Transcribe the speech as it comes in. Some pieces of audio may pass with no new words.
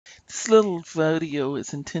This little video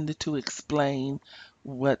is intended to explain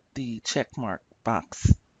what the checkmark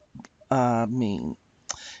box mean.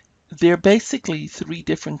 There are basically three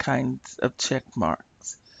different kinds of check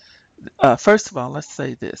marks. First of all, let's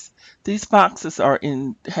say this. These boxes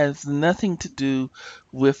has nothing to do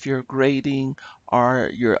with your grading or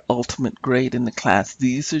your ultimate grade in the class.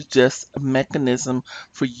 These are just a mechanism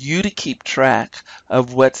for you to keep track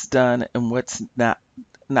of what's done and what's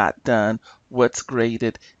not done, what's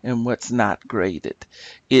graded and what's not graded.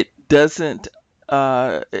 It doesn't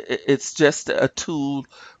it's just a tool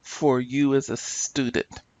for you as a student.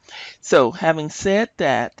 So having said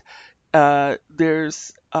that,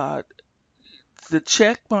 there's the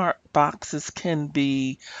check mark boxes can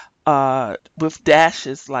be with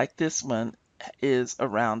dashes like this one is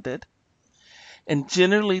around it. And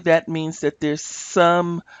generally that means that there's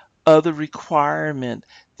some other requirement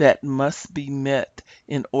that must be met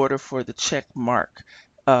in order for the check mark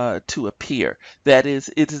to appear. That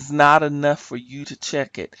is, it is not enough for you to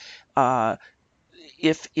check it.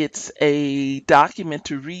 If it's a document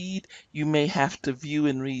to read, you may have to view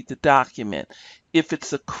and read the document. If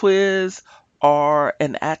it's a quiz or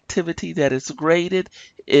an activity that is graded,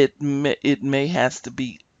 it may has to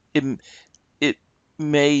be it, it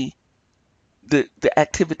may the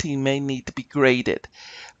activity may need to be graded.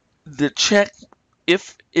 The check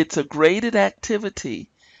If it's a graded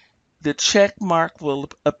activity, the check mark will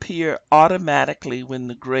appear automatically when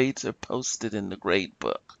the grades are posted in the grade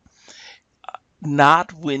book,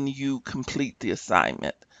 not when you complete the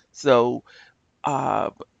assignment. So,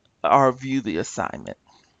 or view the assignment.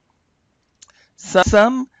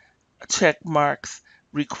 Some check marks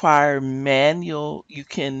require you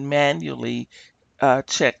can manually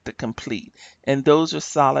check the complete, and those are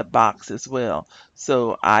solid box as well.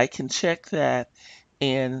 So I can check that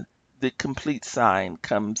and the complete sign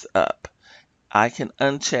comes up. I can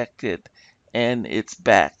uncheck it and it's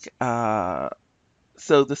back.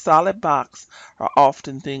 So the solid box are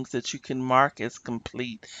often things that you can mark as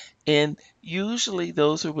complete, and usually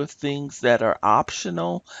those are with things that are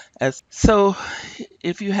optional as so.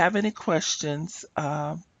 If you have any questions,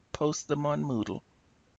 post them on Moodle.